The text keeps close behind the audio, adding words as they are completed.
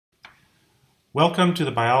Welcome to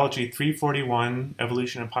the Biology 341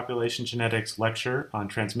 Evolution and Population Genetics lecture on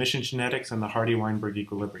transmission genetics and the Hardy-Weinberg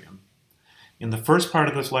equilibrium. In the first part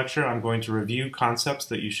of this lecture, I'm going to review concepts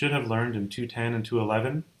that you should have learned in 210 and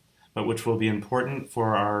 211, but which will be important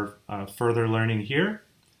for our further learning here.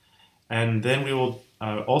 And then we will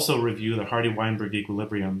also review the Hardy-Weinberg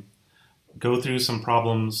equilibrium, go through some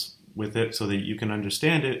problems with it so that you can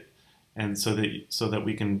understand it, and so that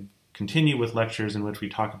we can continue with lectures in which we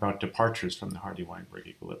talk about departures from the Hardy-Weinberg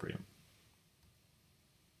equilibrium.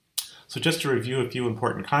 So just to review a few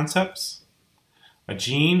important concepts, a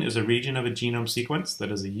gene is a region of a genome sequence that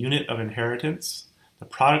is a unit of inheritance, the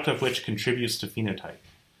product of which contributes to phenotype.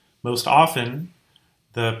 Most often,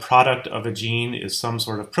 the product of a gene is some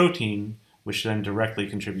sort of protein, which then directly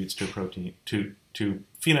contributes to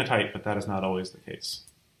phenotype, but that is not always the case.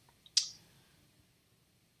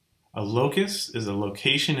 A locus is a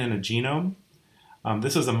location in a genome.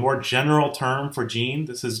 This is a more general term for gene.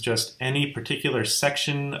 This is just any particular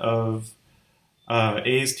section of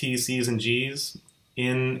A's, T's, C's, and G's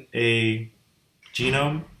in a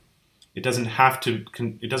genome. It doesn't have to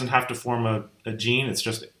form a gene. It's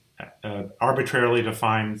just an arbitrarily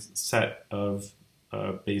defined set of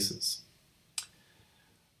bases.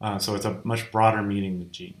 So it's a much broader meaning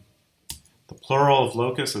than gene. The plural of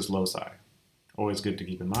locus is loci. Always good to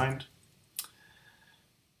keep in mind.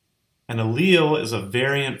 An allele is a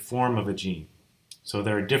variant form of a gene. So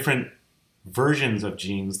there are different versions of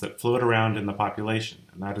genes that float around in the population,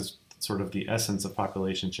 and that is sort of the essence of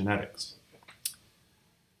population genetics.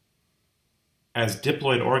 As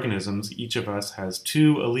diploid organisms, each of us has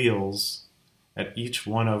two alleles at each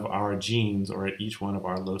one of our genes or at each one of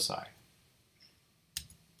our loci.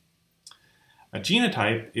 A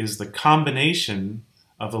genotype is the combination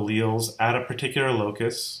of alleles at a particular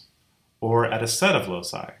locus or at a set of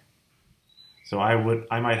loci. So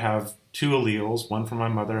I might have two alleles, one for my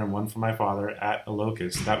mother and one for my father, at a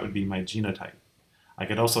locus. That would be my genotype. I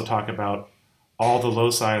could also talk about all the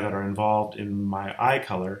loci that are involved in my eye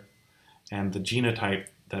color and the genotype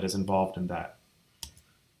that is involved in that.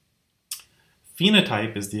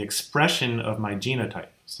 Phenotype is the expression of my genotype.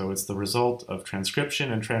 So it's the result of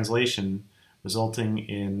transcription and translation resulting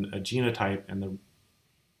in a genotype and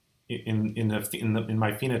in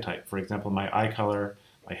my phenotype. For example, my eye color,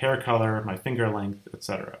 my hair color, my finger length,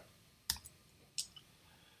 etc.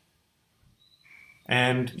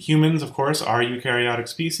 And humans, of course, are eukaryotic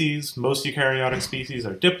species. Most eukaryotic species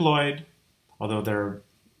are diploid, although there are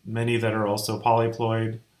many that are also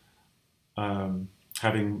polyploid,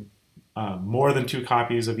 having more than two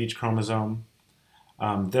copies of each chromosome.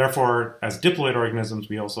 Therefore, as diploid organisms,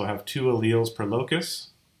 we also have two alleles per locus.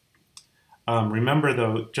 Remember,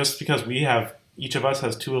 though, just because each of us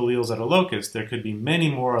has two alleles at a locus, there could be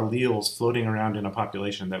many more alleles floating around in a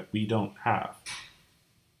population that we don't have.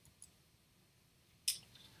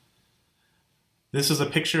 This is a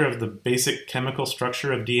picture of the basic chemical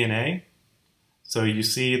structure of DNA. So you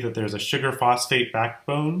see that there's a sugar phosphate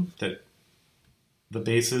backbone that the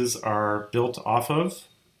bases are built off of.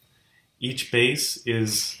 Each base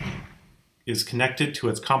is connected to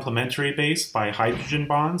its complementary base by hydrogen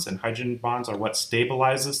bonds, and hydrogen bonds are what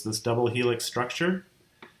stabilizes this double helix structure.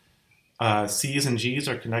 C's and G's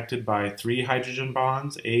are connected by 3 hydrogen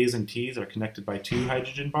bonds. A's and T's are connected by 2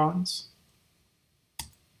 hydrogen bonds.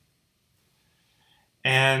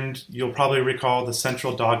 And you'll probably recall the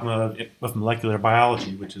central dogma of molecular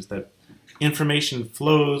biology, which is that information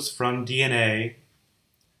flows from DNA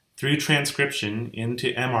through transcription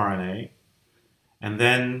into mRNA, and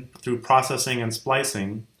then through processing and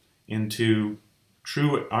splicing into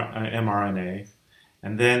true mRNA,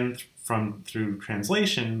 and then through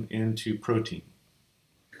translation into protein.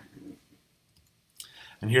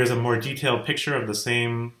 And here's a more detailed picture of the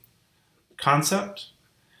same concept.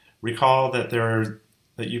 Recall that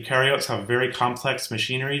eukaryotes have very complex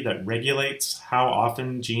machinery that regulates how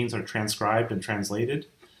often genes are transcribed and translated.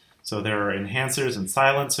 So there are enhancers and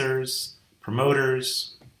silencers,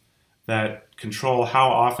 promoters, that control how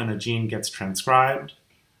often a gene gets transcribed.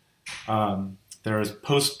 There is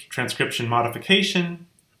post-transcription modification,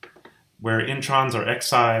 where introns are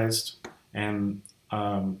excised and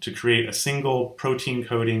to create a single protein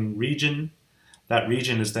coding region. That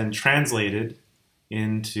region is then translated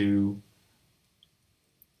into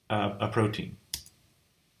a protein.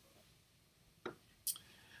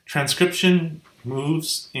 Transcription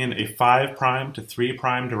moves in a 5' to 3'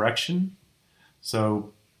 direction.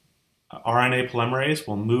 So RNA polymerase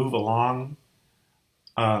will move along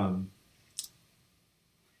from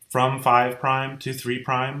 5' to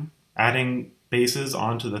 3', adding bases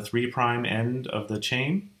onto the 3' end of the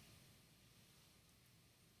chain.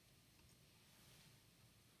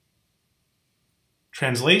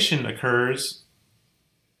 translation occurs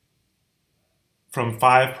from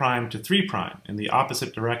 5' to 3' in the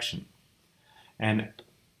opposite direction. And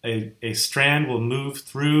a strand will move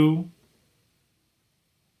through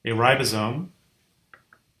a ribosome,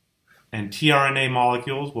 and tRNA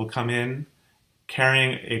molecules will come in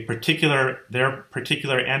carrying their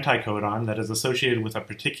particular anticodon that is associated with a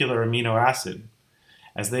particular amino acid.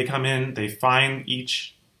 As they come in, they find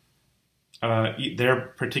their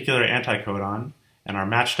particular anticodon and are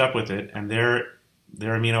matched up with it, and their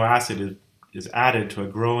amino acid is added to a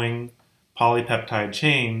growing polypeptide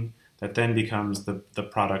chain that then becomes the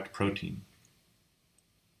product protein.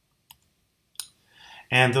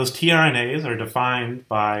 And those tRNAs are defined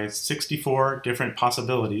by 64 different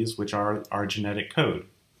possibilities, which are our genetic code.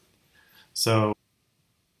 So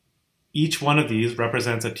each one of these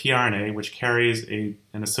represents a tRNA which carries an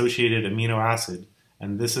associated amino acid,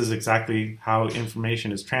 and this is exactly how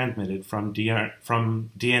information is transmitted from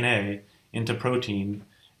DNA into protein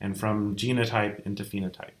and from genotype into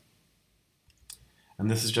phenotype. And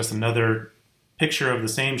this is just another picture of the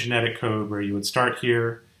same genetic code where you would start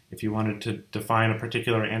here if you wanted to define a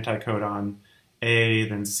particular anticodon. A,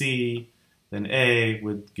 then C, then A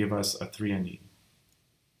would give us a threonine.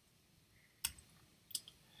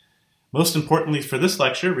 Most importantly for this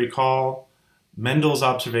lecture, recall Mendel's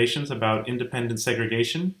observations about independent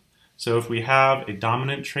segregation. So if we have a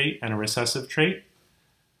dominant trait and a recessive trait,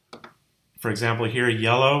 for example here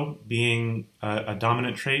yellow being a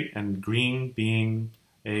dominant trait and green being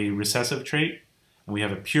a recessive trait, and we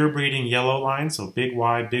have a pure breeding yellow line, so big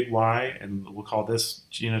Y, and we'll call this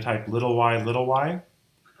genotype little y.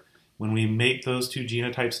 When we mate those two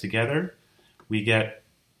genotypes together, we get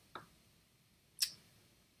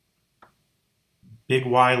big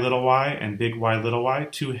Y and big Y,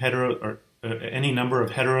 any number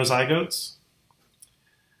of heterozygotes.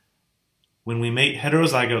 When we mate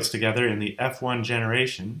heterozygotes together in the F1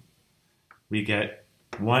 generation, we get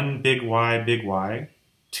one big Y,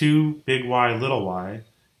 two big Y,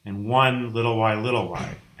 and one little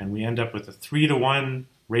y. And we end up with a 3-to-1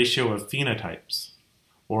 ratio of phenotypes,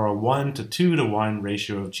 or a 1-to-2-to-1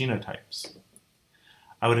 ratio of genotypes.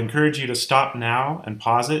 I would encourage you to stop now and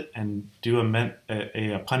pause it and do a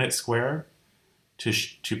Punnett square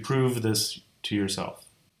to prove this to yourself.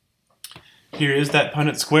 Here is that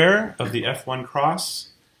Punnett square of the F1 cross,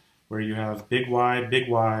 where you have big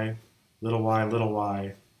Y, little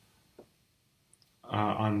y,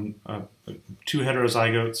 on two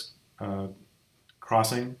heterozygotes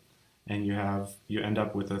crossing, and you end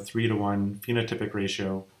up with a 3-to-1 phenotypic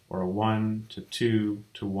ratio or a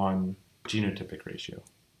 1-to-2-to-1 genotypic ratio.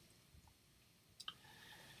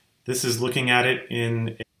 This is looking at it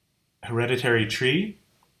in a hereditary tree.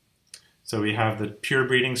 So we have the pure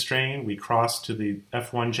breeding strain, we cross to the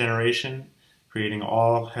F1 generation, creating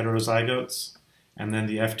all heterozygotes, and then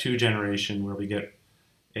the F2 generation where we get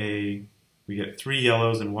 3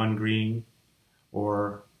 yellows and 1 green,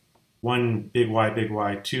 or 1 big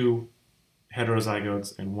Y, 2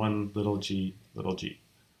 heterozygotes, and 1 little g.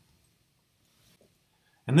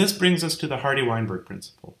 And this brings us to the Hardy-Weinberg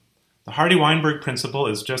principle. The Hardy-Weinberg principle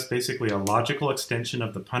is just basically a logical extension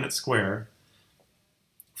of the Punnett square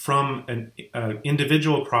from an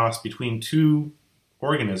individual cross between two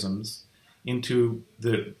organisms into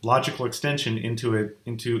the logical extension into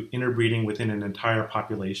interbreeding within an entire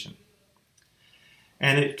population.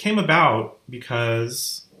 And it came about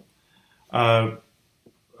because Reginald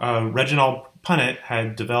Punnett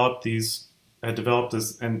had developed these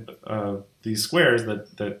squares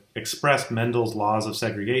that expressed Mendel's laws of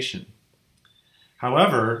segregation.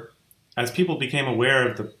 However, as people became aware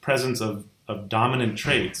of the presence of dominant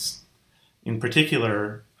traits, in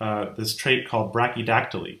particular this trait called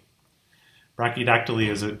brachydactyly. Brachydactyly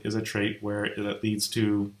is a trait that leads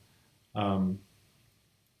to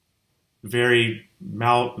very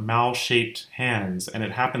mal-shaped hands, and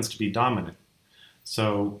it happens to be dominant.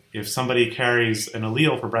 So if somebody carries an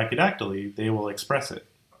allele for brachydactyly, they will express it.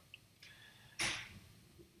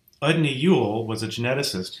 Udny Ewell was a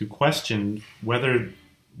geneticist who questioned whether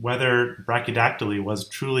brachydactyly was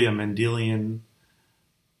truly a Mendelian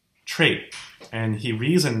trait. And he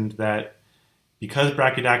reasoned that because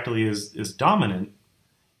brachydactyly is dominant,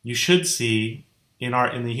 you should see, in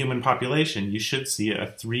the human population, you should see a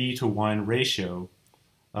 3-to-1 ratio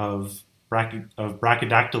of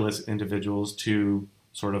brachydactylous individuals to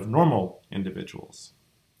sort of normal individuals.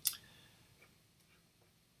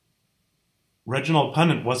 Reginald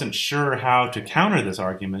Punnett wasn't sure how to counter this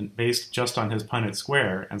argument based just on his Punnett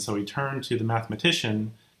square, and so he turned to the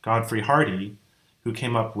mathematician Godfrey Hardy, who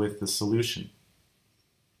came up with the solution.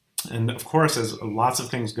 And of course, as lots of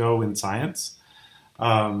things go in science,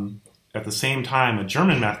 At the same time, a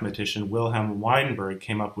German mathematician, Wilhelm Weinberg,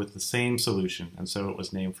 came up with the same solution, and so it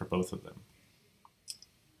was named for both of them.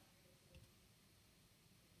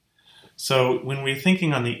 So when we're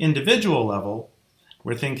thinking on the individual level,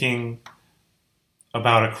 we're thinking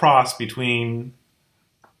about a cross between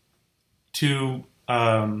two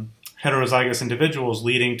heterozygous individuals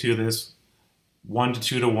leading to this 1 to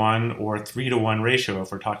 2 to 1 or 3 to 1 ratio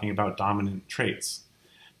if we're talking about dominant traits.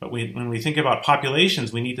 But when we think about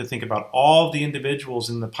populations, we need to think about all the individuals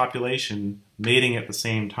in the population mating at the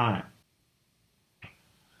same time.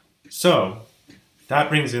 So that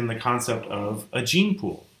brings in the concept of a gene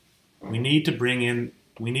pool. We need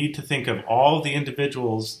to think of all the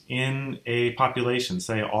individuals in a population,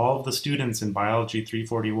 say all of the students in Biology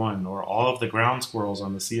 341 or all of the ground squirrels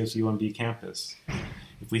on the CSUMB campus.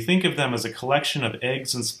 If we think of them as a collection of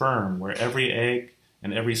eggs and sperm, where every egg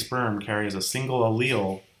and every sperm carries a single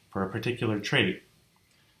allele for a particular trait,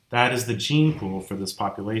 that is the gene pool for this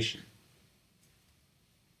population.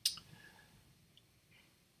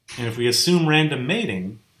 And if we assume random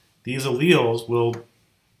mating, these alleles will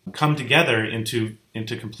come together into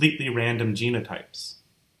completely random genotypes.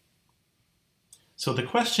 So the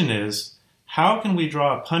question is, how can we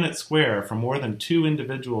draw a Punnett square for more than 2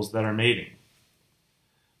 individuals that are mating?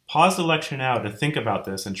 Pause the lecture now to think about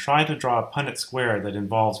this and try to draw a Punnett square that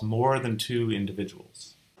involves more than 2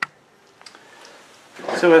 individuals.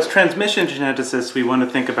 So as transmission geneticists, we want to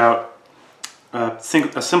think about a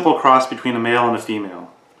simple cross between a male and a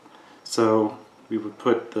female. So we would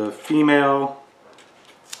put the female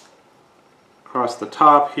across the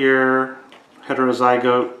top here,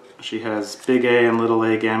 heterozygote. She has big A and little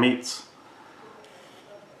a gametes.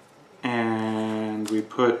 And we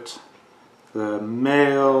put the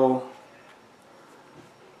male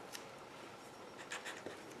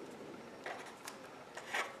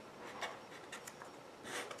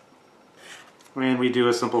and we do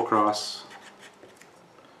a simple cross.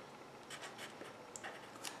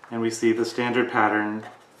 And we see the standard pattern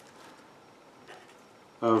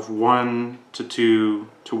of 1 to 2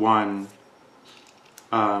 to 1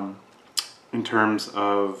 in terms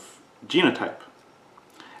of genotype.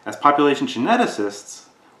 As population geneticists,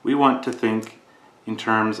 we want to think in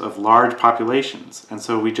terms of large populations, and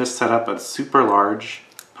so we just set up a super large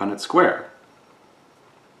Punnett square.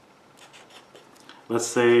 Let's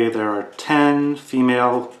say there are 10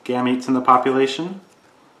 female gametes in the population.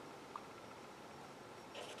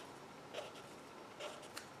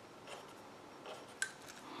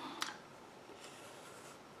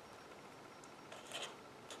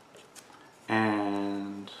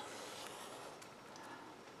 And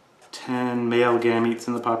 10 male gametes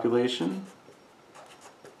in the population.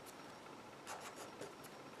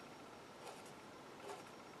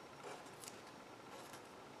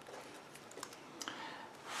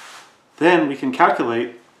 Then we can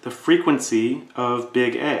calculate the frequency of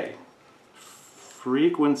big A.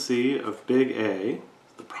 Frequency of big A,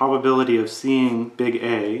 the probability of seeing big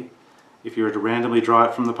A, if you were to randomly draw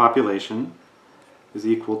it from the population, is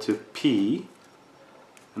equal to P,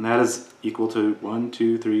 and that is equal to 1,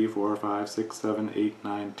 2, 3, 4, 5, 6, 7, 8,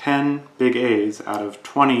 9, 10 big A's out of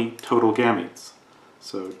 20 total gametes.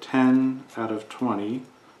 So 10 out of 20,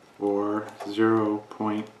 or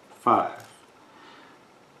 0.5.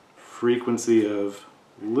 Frequency of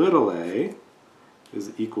little a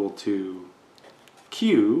is equal to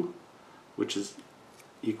Q, which is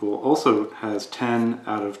also has 10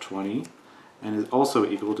 out of 20, and is also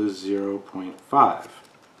equal to 0.5.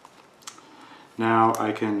 Now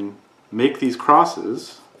I can make these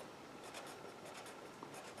crosses.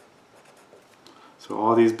 So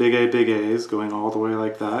all these big A's going all the way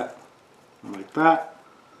like that, and like that.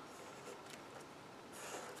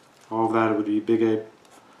 All of that would be big A,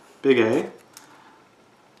 big A,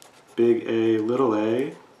 big A, little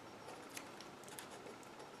a,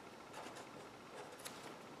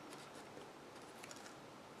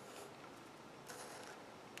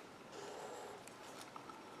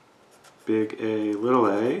 big A, little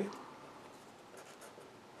a,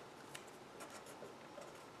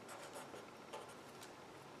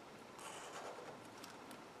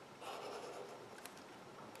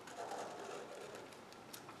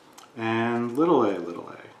 and little a, little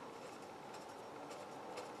a.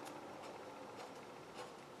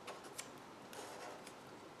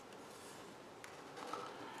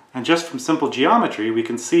 And just from simple geometry, we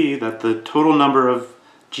can see that the total number of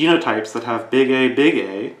genotypes that have big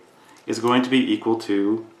A is going to be equal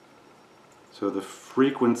to, so the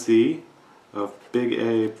frequency of big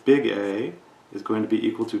A is going to be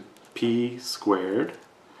equal to P squared.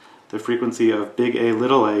 The frequency of big A,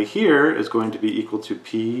 little a here is going to be equal to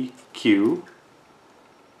PQ.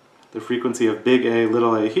 the frequency of big A,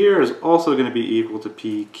 little a here is also going to be equal to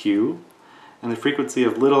PQ, and the frequency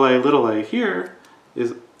of little a here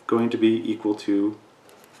is going to be equal to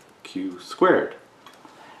Q squared.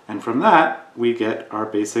 And from that, we get our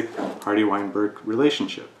basic Hardy-Weinberg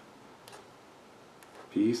relationship.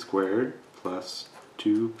 P squared plus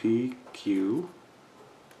 2PQ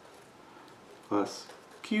plus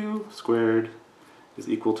Q squared is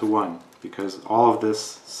equal to 1, because all of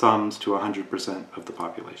this sums to 100% of the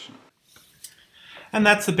population. And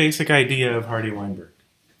that's the basic idea of Hardy-Weinberg.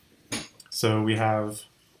 So we have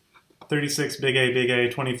 36 big A,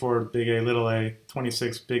 24 big A,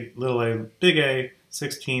 26 big A,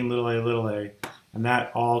 16 little a, and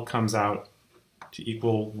that all comes out to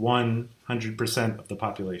equal 100% of the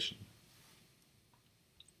population.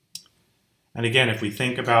 And again, if we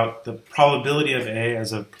think about the probability of A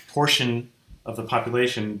as a proportion of the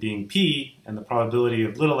population being P, and the probability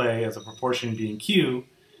of little a as a proportion being Q,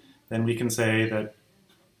 then we can say that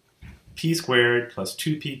P squared plus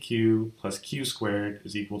 2PQ plus Q squared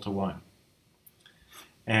is equal to 1.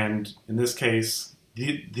 And in this case,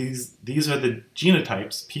 these are the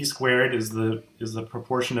genotypes. P squared is the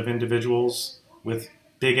proportion of individuals with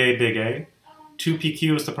big A.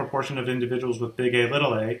 2PQ is the proportion of individuals with big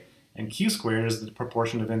A, and Q squared is the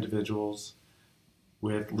proportion of individuals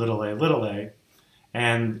with little a.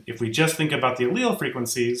 And if we just think about the allele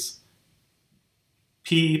frequencies,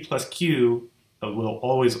 P plus Q will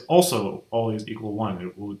always equal 1.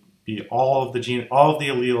 It will be all of the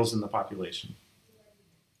alleles in the population.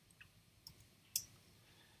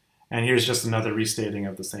 And here's just another restating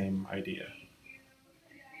of the same idea.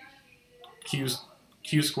 Q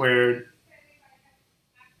squared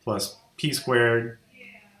plus P squared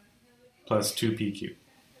plus 2PQ.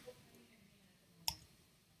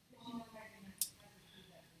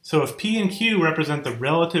 So if P and Q represent the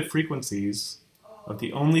relative frequencies of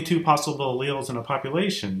the only two possible alleles in a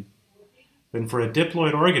population, then for a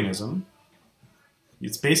diploid organism,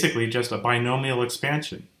 it's basically just a binomial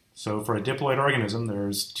expansion. So for a diploid organism,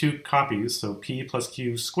 there's two copies, so P plus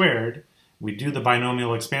Q squared. We do the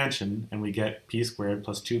binomial expansion, and we get P squared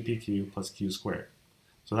plus 2PQ plus Q squared.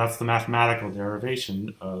 So that's the mathematical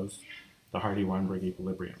derivation of the Hardy-Weinberg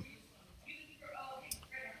equilibrium.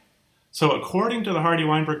 So according to the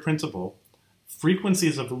Hardy-Weinberg principle,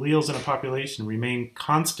 frequencies of alleles in a population remain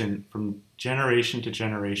constant from generation to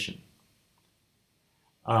generation.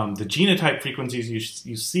 The genotype frequencies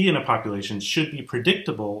you see in a population should be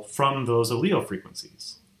predictable from those allele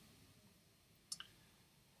frequencies.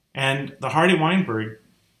 And the Hardy-Weinberg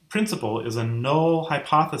principle is a null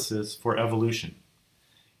hypothesis for evolution.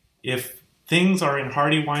 If things are in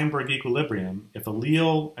Hardy-Weinberg equilibrium, if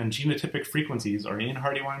allele and genotypic frequencies are in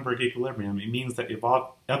Hardy-Weinberg equilibrium, it means that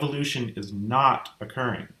evolution is not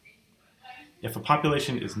occurring. If a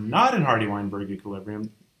population is not in Hardy-Weinberg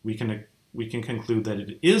equilibrium, we can conclude that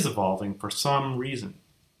it is evolving for some reason.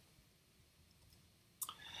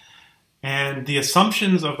 And the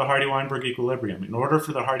assumptions of the Hardy-Weinberg equilibrium, in order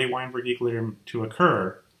for the Hardy-Weinberg equilibrium to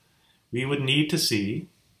occur, we would need to see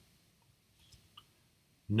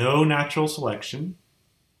no natural selection,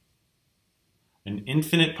 an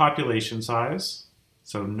infinite population size,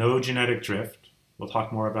 so no genetic drift. We'll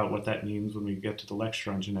talk more about what that means when we get to the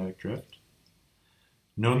lecture on genetic drift.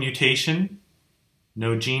 No mutation,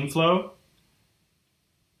 no gene flow,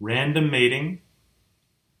 random mating.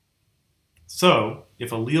 So,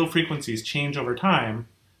 if allele frequencies change over time,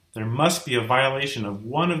 there must be a violation of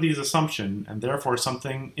one of these assumptions, and therefore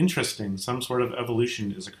something interesting, some sort of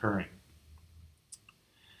evolution is occurring.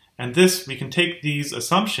 And this, we can take these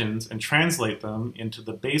assumptions and translate them into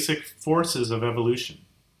the basic forces of evolution.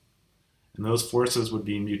 And those forces would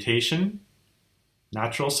be mutation,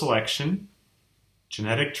 natural selection,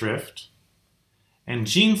 genetic drift, and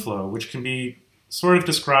gene flow, which can be sort of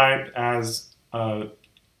described as a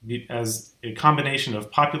combination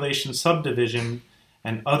of population subdivision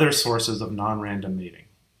and other sources of non-random mating.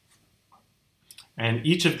 And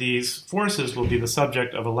each of these forces will be the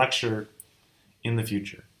subject of a lecture in the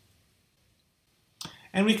future.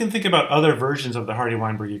 And we can think about other versions of the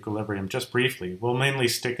Hardy-Weinberg equilibrium just briefly. We'll mainly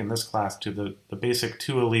stick in this class to the basic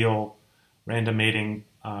two-allele random mating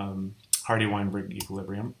Hardy-Weinberg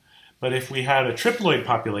equilibrium. But if we had a triploid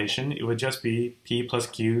population, it would just be P plus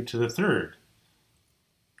Q to the third.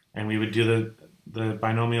 And we would do the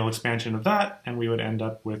binomial expansion of that, and we would end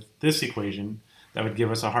up with this equation that would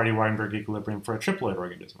give us a Hardy-Weinberg equilibrium for a triploid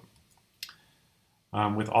organism,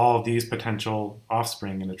 with all of these potential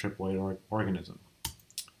offspring in a triploid organism.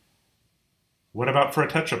 What about for a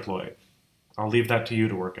tetraploid? I'll leave that to you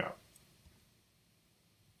to work out.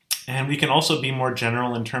 And we can also be more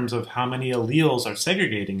general in terms of how many alleles are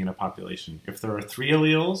segregating in a population. If there are 3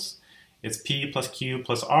 alleles, it's P plus Q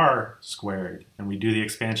plus R squared, and we do the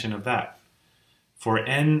expansion of that. For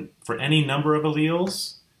any number of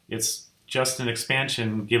alleles, it's just an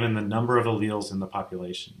expansion given the number of alleles in the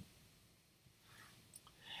population.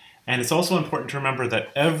 And it's also important to remember that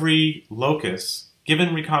every locus,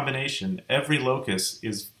 given recombination, every locus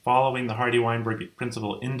is following the Hardy-Weinberg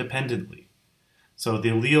principle independently. So the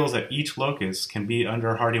alleles at each locus can be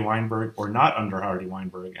under Hardy-Weinberg or not under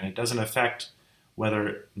Hardy-Weinberg, and it doesn't affect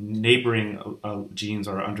whether neighboring genes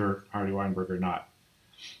are under Hardy-Weinberg or not.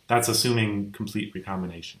 That's assuming complete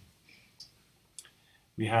recombination.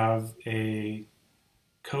 We have a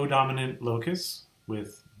codominant locus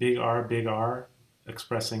with big R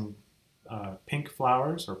expressing pink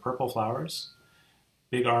flowers or purple flowers,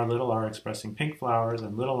 big R, little r expressing pink flowers,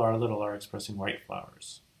 and little r expressing white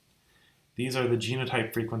flowers. These are the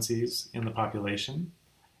genotype frequencies in the population,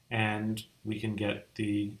 and we can get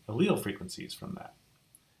the allele frequencies from that,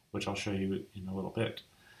 which I'll show you in a little bit.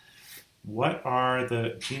 What are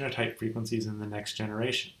the genotype frequencies in the next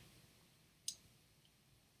generation?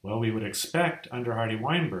 Well, we would expect under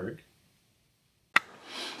Hardy-Weinberg.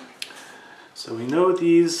 So we know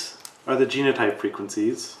these are the genotype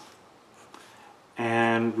frequencies,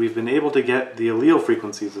 and we've been able to get the allele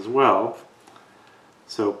frequencies as well.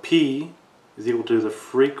 So P is equal to the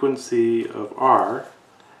frequency of R,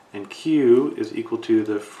 and Q is equal to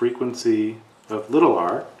the frequency of little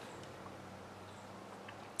r.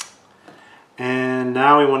 And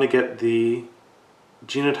now we want to get the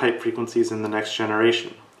genotype frequencies in the next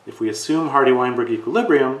generation. If we assume Hardy-Weinberg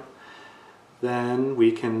equilibrium, then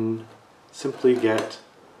we can simply get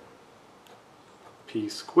P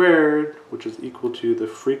squared, which is equal to the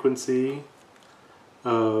frequency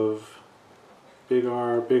of big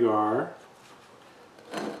R,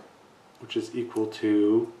 which is equal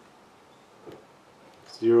to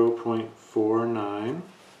 0.49,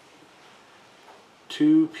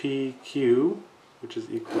 2pq, which is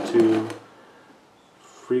equal to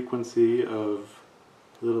frequency of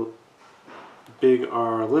big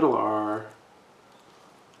R, little r,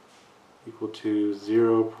 equal to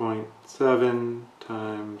 0.7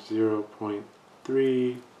 times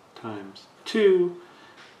 0.3 times 2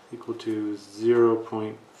 equal to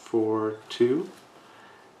 0.42,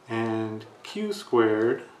 and q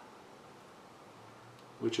squared,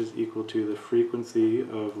 which is equal to the frequency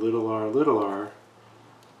of little r,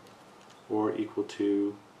 or equal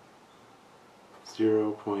to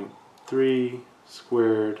 0.3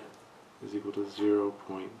 squared is equal to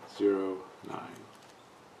 0.09.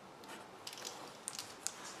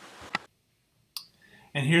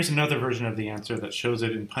 And here's another version of the answer that shows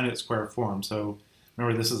it in Punnett square form. So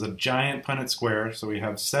remember, this is a giant Punnett square, so we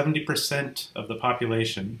have 70% of the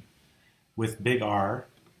population with big R,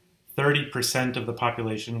 30% of the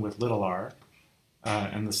population with little r,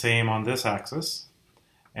 and the same on this axis.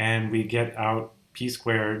 And we get out p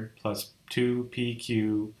squared plus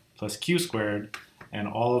 2pq plus q squared, and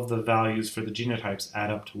all of the values for the genotypes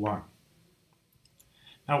add up to 1.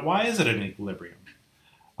 Now, why is it an equilibrium?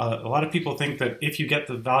 A lot of people think that if you get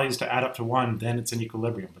the values to add up to 1, then it's an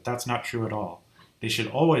equilibrium, but that's not true at all. They should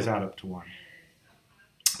always add up to 1,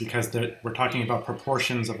 because we're talking about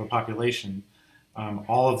proportions of a population.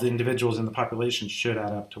 All of the individuals in the population should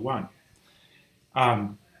add up to 1.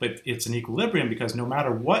 But it's an equilibrium because no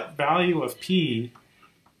matter what value of p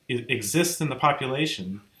exists in the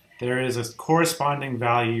population, there is a corresponding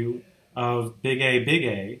value of big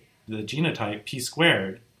A, the genotype, p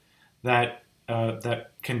squared, that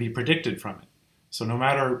can be predicted from it. So no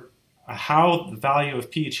matter how the value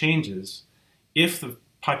of p changes, if the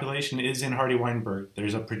population is in Hardy-Weinberg,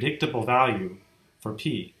 there's a predictable value for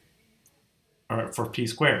p, or for p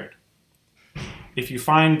squared. If you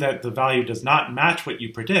find that the value does not match what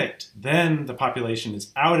you predict, then the population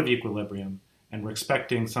is out of equilibrium and we're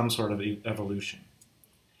expecting some sort of evolution.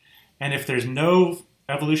 And if there's no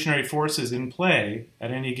evolutionary forces in play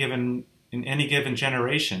in any given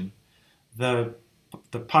generation, the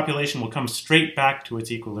population will come straight back to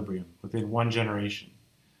its equilibrium within one generation.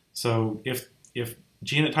 So if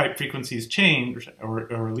genotype frequencies change or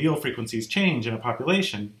allele frequencies change in a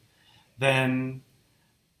population, then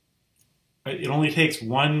it only takes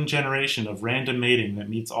one generation of random mating that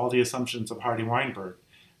meets all the assumptions of Hardy-Weinberg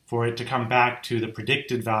for it to come back to the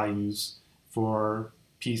predicted values for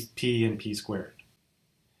p and p squared.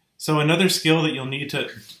 So another skill that you'll need to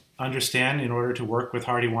understand in order to work with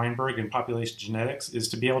Hardy-Weinberg in population genetics is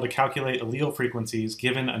to be able to calculate allele frequencies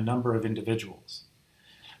given a number of individuals.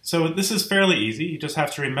 So this is fairly easy. You just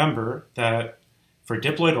have to remember that for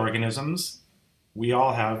diploid organisms, we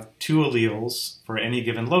all have 2 2 alleles for any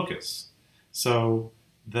given locus. So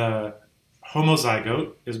the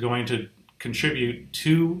homozygote is going to contribute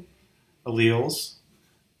 2 alleles.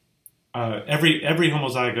 Every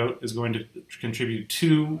homozygote is going to contribute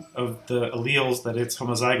 2 of the alleles that it's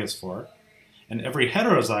homozygous for, and every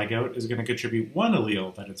heterozygote is going to contribute 1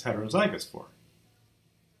 allele that it's heterozygous for.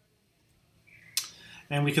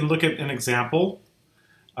 And we can look at an example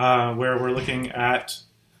where we're looking at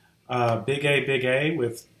big A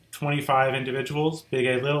with 25 individuals, big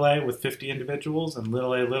A with 50 individuals, and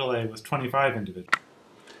little a with 25 individuals.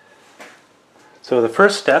 So the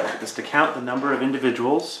first step is to count the number of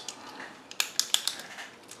individuals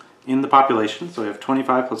in the population. So we have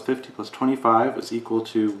 25 plus 50 plus 25 is equal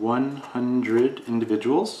to 100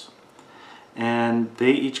 individuals, and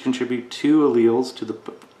they each contribute 2 alleles to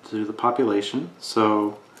the population.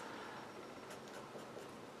 So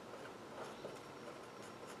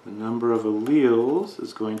the number of alleles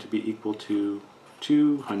is going to be equal to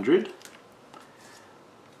 200.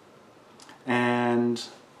 And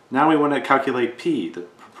now we want to calculate P, the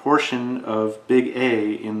proportion of big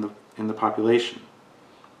A in the population.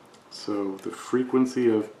 So the frequency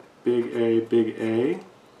of big A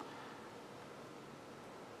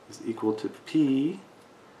is equal to P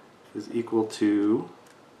is equal to,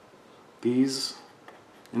 these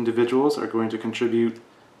individuals are going to contribute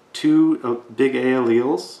 2 big A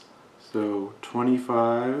alleles, so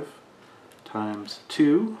 25 times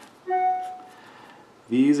 2.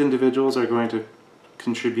 These individuals are going to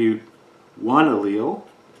contribute 1 allele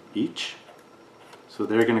each, so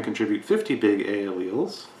they're going to contribute 50 big A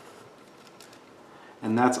alleles.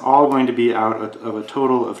 And that's all going to be out of a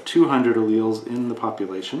total of 200 alleles in the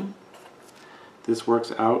population. This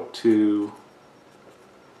works out to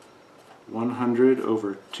 100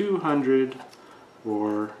 over 200,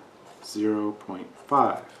 or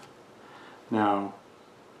 0.5. Now,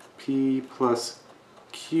 P plus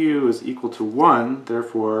Q is equal to 1,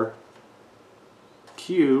 therefore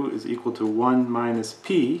Q is equal to 1 minus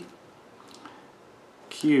P.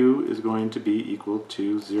 Q is going to be equal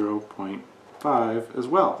to 0.5 as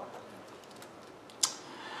well.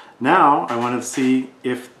 Now I want to see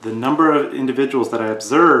if the number of individuals that I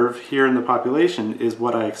observe here in the population is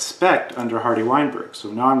what I expect under Hardy-Weinberg.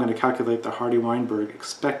 So now I'm going to calculate the Hardy-Weinberg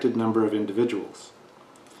expected number of individuals.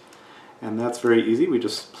 And that's very easy. We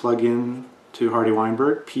just plug in to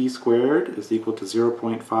Hardy-Weinberg. P squared is equal to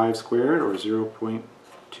 0.5 squared, or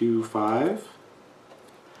 0.25.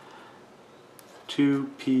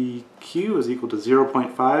 2pq is equal to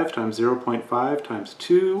 0.5 times 0.5 times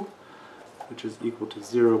 2, which is equal to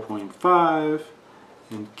 0.5,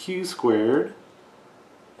 and q squared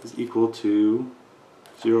is equal to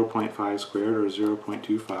 0.5 squared, or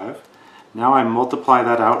 0.25. Now I multiply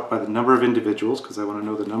that out by the number of individuals, because I want to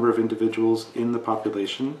know the number of individuals in the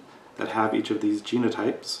population that have each of these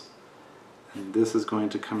genotypes. And this is going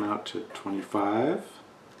to come out to 25.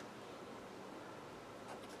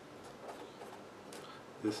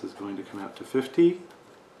 This is going to come out to 50.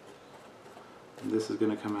 And this is going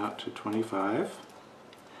to come out to 25.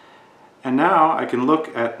 And now I can look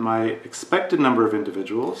at my expected number of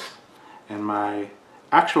individuals and my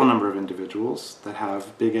actual number of individuals that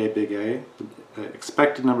have big A, the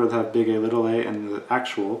expected number that have big A, little a, and the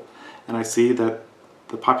actual, and I see that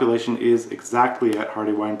the population is exactly at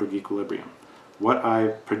Hardy-Weinberg equilibrium. What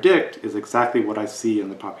I predict is exactly what I see in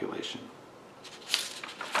the population.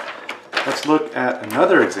 Let's look at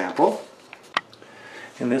another example.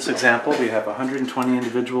 In this example, we have 120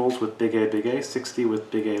 individuals with big A, 60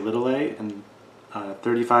 with big A, little a, and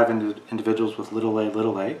 35 individuals with little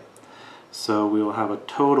a. So we will have a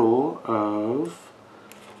total of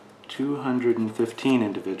 215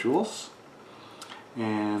 individuals.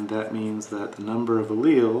 And that means that the number of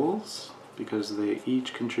alleles, because they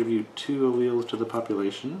each contribute 2 alleles to the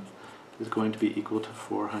population, is going to be equal to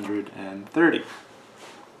 430.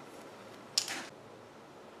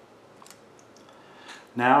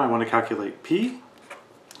 Now I want to calculate P.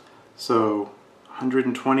 So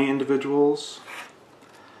 120 individuals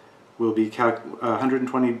will be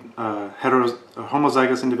 120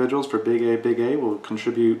 homozygous individuals for big A will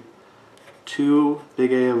contribute 2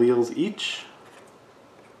 big A alleles each.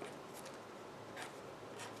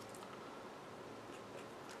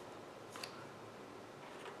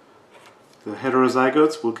 The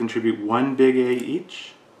heterozygotes will contribute 1 big A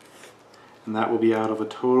each. And that will be out of a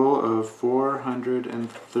total of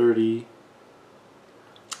 430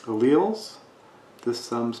 alleles. This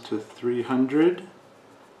sums to 300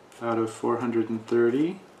 out of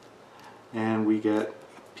 430, and we get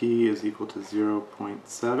P is equal to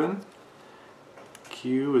 0.7.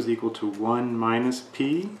 Q is equal to 1 minus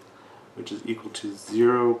P, which is equal to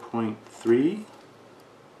 0.3.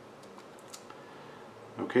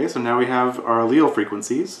 Okay, so now we have our allele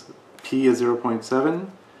frequencies. P is 0.7,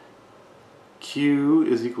 Q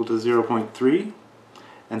is equal to 0.3,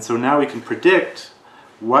 and so now we can predict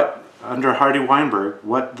what, under Hardy-Weinberg,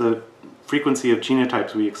 what the frequency of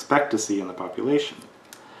genotypes we expect to see in the population.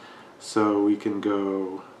 So we can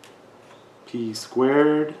go P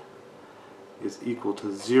squared is equal to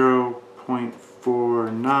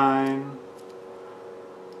 0.49,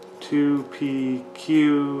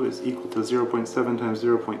 2pq is equal to 0.7 times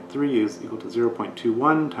 0.3 is equal to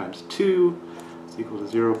 0.21 times 2 is equal to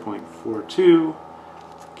 0.42.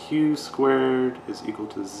 Q squared is equal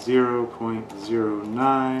to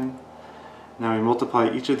 0.09. Now we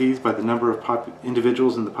multiply each of these by the number of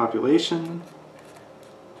individuals in the population.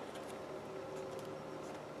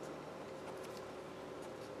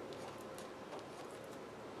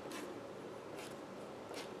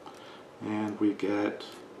 And we get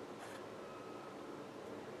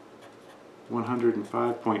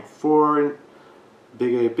 105.4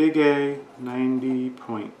 big A,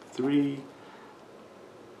 90.3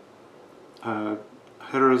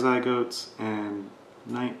 heterozygotes, and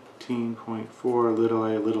 19.4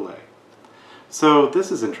 little a. So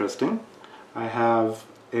this is interesting. I have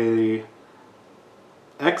a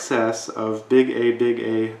excess of big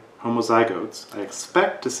A homozygotes. I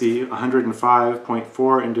expect to see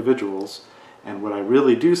 105.4 individuals, and what I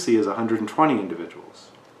really do see is 120 individuals.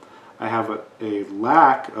 I have a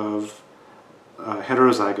lack of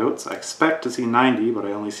heterozygotes. I expect to see 90, but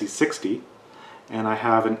I only see 60. And I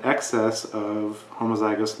have an excess of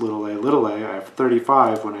homozygous little a. I have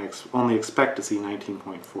 35 when I only expect to see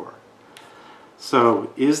 19.4.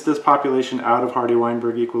 So is this population out of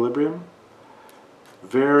Hardy-Weinberg equilibrium?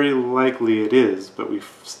 Very likely it is, but we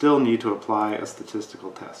still need to apply a statistical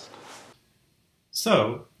test.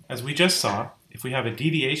 So, as we just saw, if we have a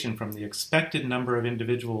deviation from the expected number of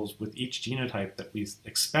individuals with each genotype that we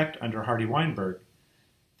expect under Hardy-Weinberg,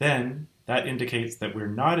 then that indicates that we're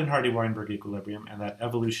not in Hardy-Weinberg equilibrium and that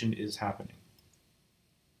evolution is happening.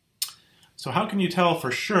 So how can you tell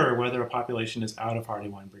for sure whether a population is out of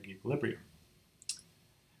Hardy-Weinberg equilibrium?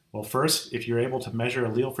 Well, first, if you're able to measure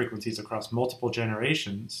allele frequencies across multiple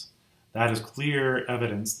generations, that is clear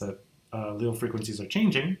evidence that allele frequencies are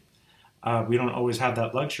changing. We don't always have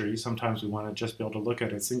that luxury. Sometimes we want to just be able to look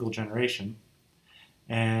at a single generation.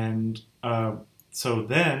 And so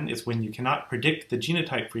then it's when you cannot predict the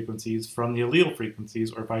genotype frequencies from the allele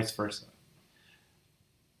frequencies or vice versa.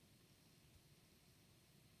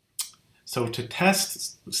 So to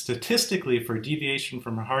test statistically for deviation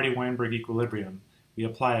from a Hardy-Weinberg equilibrium, we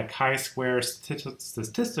apply a chi-square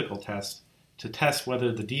statistical test to test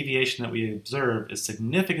whether the deviation that we observe is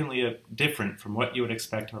significantly different from what you would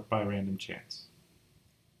expect by random chance.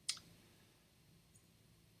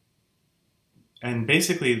 And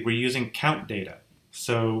basically, we're using count data.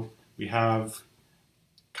 So we have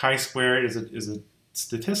chi-squared is a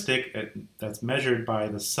statistic that's measured by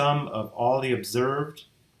the sum of all the observed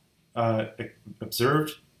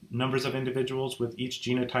numbers of individuals with each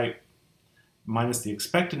genotype minus the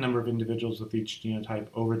expected number of individuals with each genotype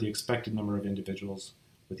over the expected number of individuals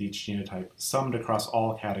with each genotype, summed across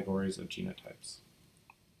all categories of genotypes.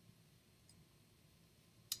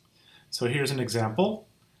 So here's an example.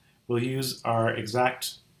 We'll use our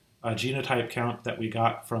exact genotype count that we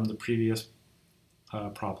got from the previous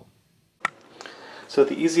problem. So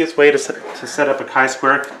the easiest way to set up a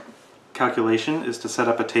chi-square calculation is to set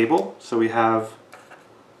up a table. So we have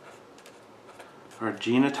our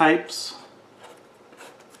genotypes,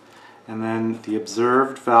 and then the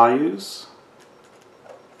observed values,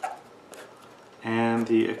 and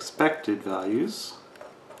the expected values,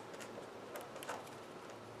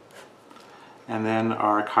 and then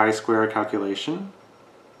our chi-square calculation.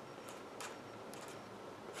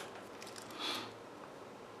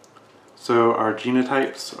 So our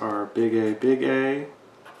genotypes are big A,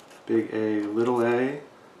 little a,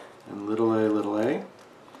 and little a.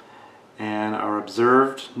 And our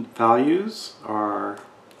observed values are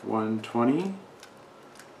 120,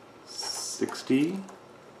 60,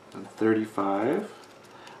 and 35.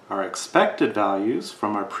 Our expected values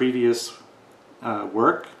from our previous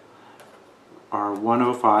work are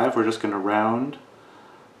 105. We're just going to round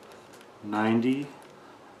 90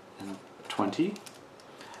 and 20.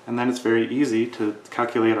 And then it's very easy to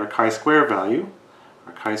calculate our chi-square value.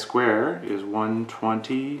 Our chi-square is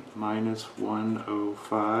 120 minus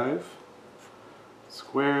 105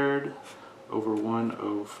 squared over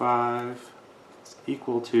 105 is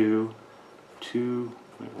equal to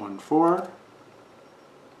 2.14.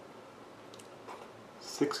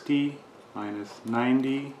 60 minus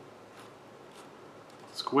 90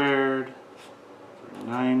 squared for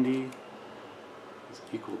 90 is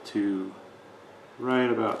equal to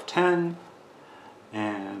right about 10,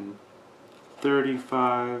 and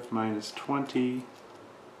 35 minus 20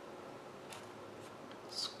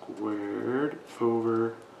 squared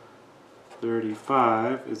over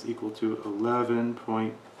 35 is equal to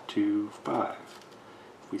 11.25.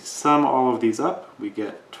 If we sum all of these up, we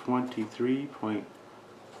get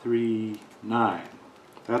 23.39.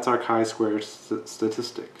 That's our chi-square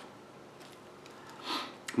statistic.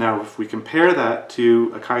 Now, if we compare that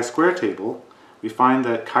to a chi-square table, we find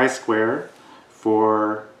that chi-square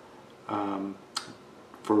for 1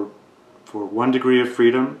 degree of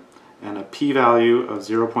freedom and a p-value of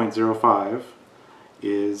 0.05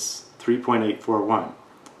 is 3.841.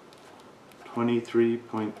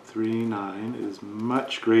 23.39 is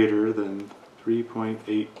much greater than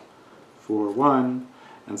 3.841,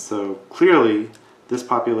 and so clearly this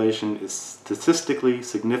population is statistically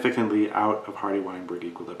significantly out of Hardy-Weinberg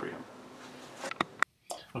equilibrium.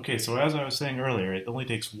 Okay, so as I was saying earlier, it only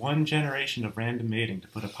takes one generation of random mating to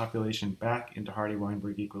put a population back into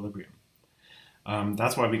Hardy-Weinberg equilibrium.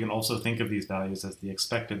 That's why we can also think of these values as the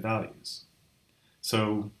expected values.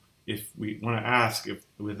 So if we want to ask if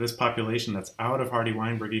with this population that's out of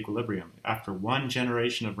Hardy-Weinberg equilibrium, after one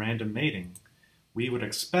generation of random mating, we would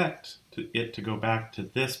expect it to go back to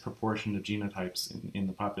this proportion of genotypes in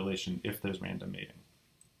the population if there's random mating.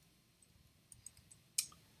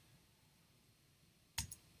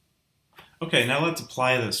 Okay, now let's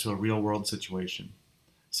apply this to a real-world situation.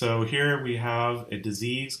 So here we have a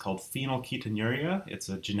disease called phenylketonuria. It's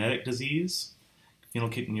a genetic disease.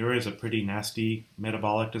 Phenylketonuria is a pretty nasty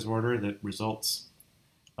metabolic disorder that results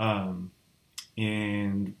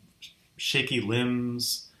in shaky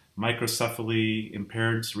limbs, microcephaly,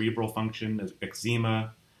 impaired cerebral function,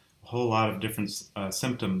 eczema, a whole lot of different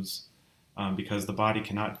symptoms because the body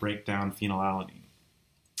cannot break down phenylalanine.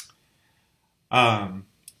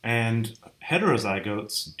 And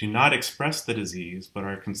heterozygotes do not express the disease but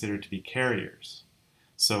are considered to be carriers.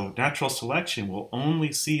 So natural selection will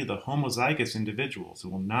only see the homozygous individuals. It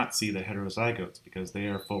will not see the heterozygotes because they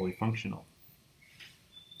are fully functional.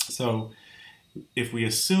 So if we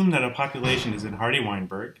assume that a population is in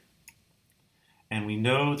Hardy-Weinberg, and we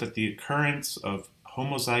know that the occurrence of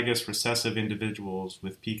homozygous recessive individuals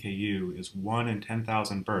with PKU is 1 in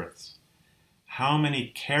 10,000 births, how many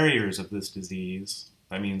carriers of this disease,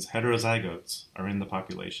 that means heterozygotes, are in the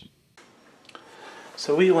population?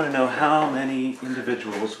 So we want to know how many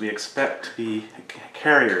individuals we expect to be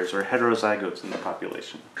carriers or heterozygotes in the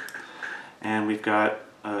population. And we've got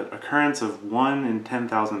an occurrence of 1 in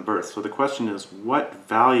 10,000 births. So the question is, what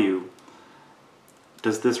value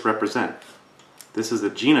does this represent? This is a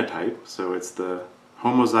genotype, so it's the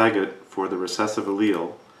homozygote for the recessive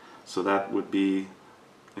allele. So that would be,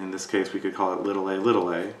 in this case, we could call it little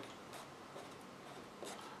a,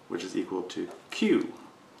 which is equal to Q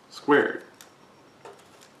squared.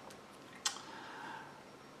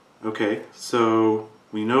 Okay, so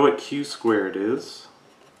we know what Q squared is.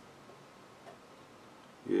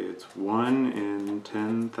 It's 1 in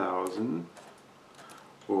 10,000,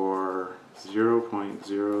 or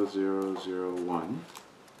 0.0001.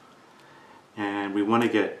 And we want to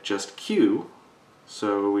get just Q,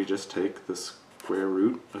 so we just take the square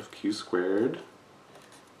root of Q squared,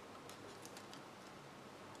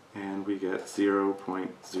 and we get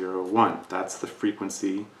 0.01. That's the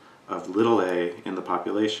frequency of little a in the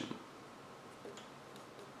population.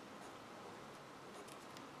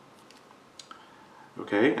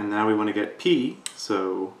 Okay, and now we want to get P,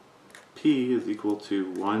 so P is equal to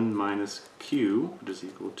 1 minus Q, which is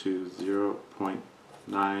equal to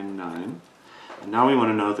 0.99. And now we want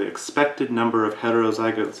to know the expected number of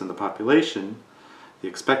heterozygotes in the population. The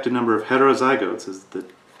expected number of heterozygotes is the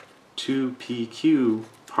 2PQ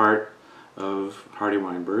part of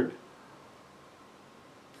Hardy-Weinberg.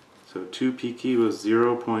 So 2PQ is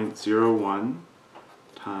 0.01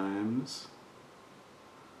 times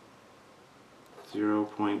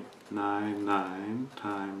 0.99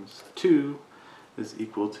 times 2 is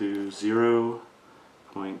equal to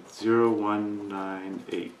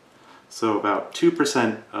 0.0198. So about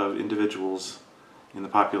 2% of individuals in the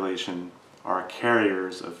population are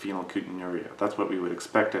carriers of phenylketonuria. That's what we would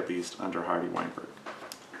expect, at least, under Hardy-Weinberg.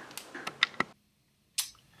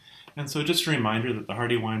 And so just a reminder that the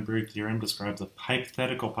Hardy-Weinberg theorem describes a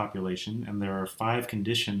hypothetical population, and there are 5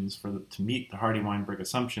 conditions to meet the Hardy-Weinberg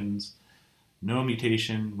assumptions: no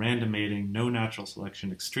mutation, random mating, no natural selection,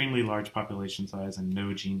 extremely large population size, and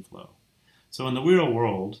no gene flow. So in the real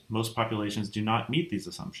world, most populations do not meet these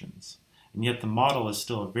assumptions. And yet the model is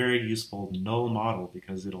still a very useful null model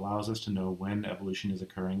because it allows us to know when evolution is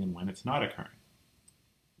occurring and when it's not occurring.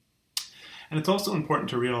 And it's also important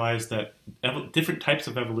to realize that different types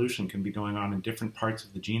of evolution can be going on in different parts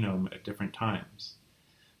of the genome at different times.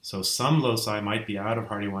 So some loci might be out of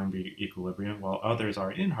Hardy-Weinberg equilibrium while others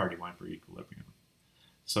are in Hardy-Weinberg equilibrium.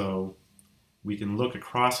 So we can look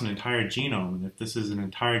across an entire genome, and if this is an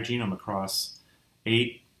entire genome across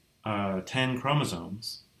 10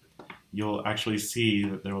 chromosomes, you'll actually see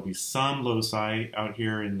that there will be some loci out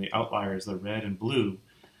here in the outliers, the red and blue,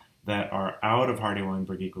 that are out of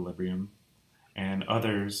Hardy-Weinberg equilibrium, and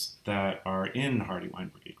others that are in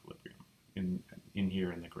Hardy-Weinberg equilibrium, in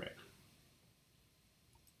here in the gray.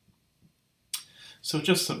 So it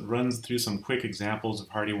just runs through some quick examples of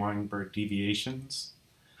Hardy-Weinberg deviations.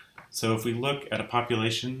 So if we look at a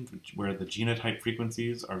population where the genotype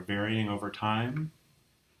frequencies are varying over time,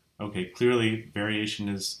 okay, clearly variation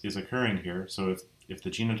is occurring here. So if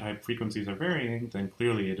the genotype frequencies are varying, then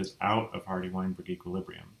clearly it is out of Hardy-Weinberg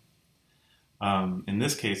equilibrium. In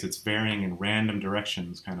this case, it's varying in random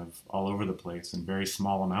directions, kind of all over the place in very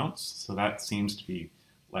small amounts. So that seems to be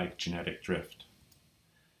like genetic drift.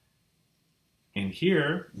 In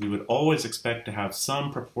here, we would always expect to have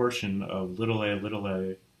some proportion of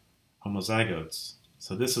a homozygotes.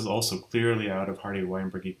 So this is also clearly out of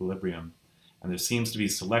Hardy-Weinberg equilibrium. And there seems to be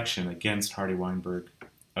selection against Hardy-Weinberg,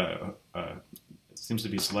 seems to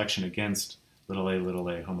be selection against a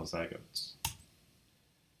homozygotes.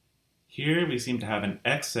 Here we seem to have an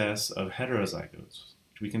excess of heterozygotes,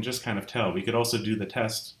 which we can just kind of tell. We could also do the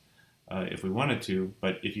test if we wanted to,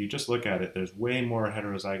 but if you just look at it, there's way more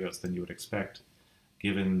heterozygotes than you would expect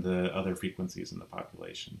given the other frequencies in the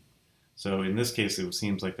population. So in this case, it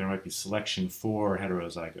seems like there might be selection for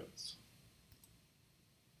heterozygotes.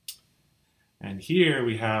 And here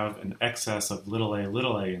we have an excess of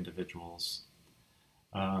a individuals.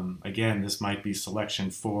 Again, this might be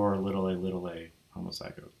selection for a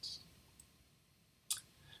homozygotes.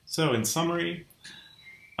 So in summary,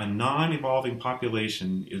 a non-evolving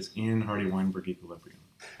population is in Hardy-Weinberg equilibrium.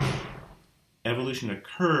 Evolution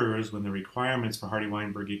occurs when the requirements for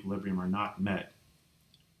Hardy-Weinberg equilibrium are not met.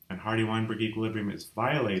 And Hardy-Weinberg equilibrium is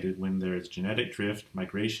violated when there is genetic drift,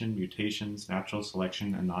 migration, mutations, natural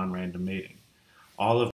selection, and non-random mating. All of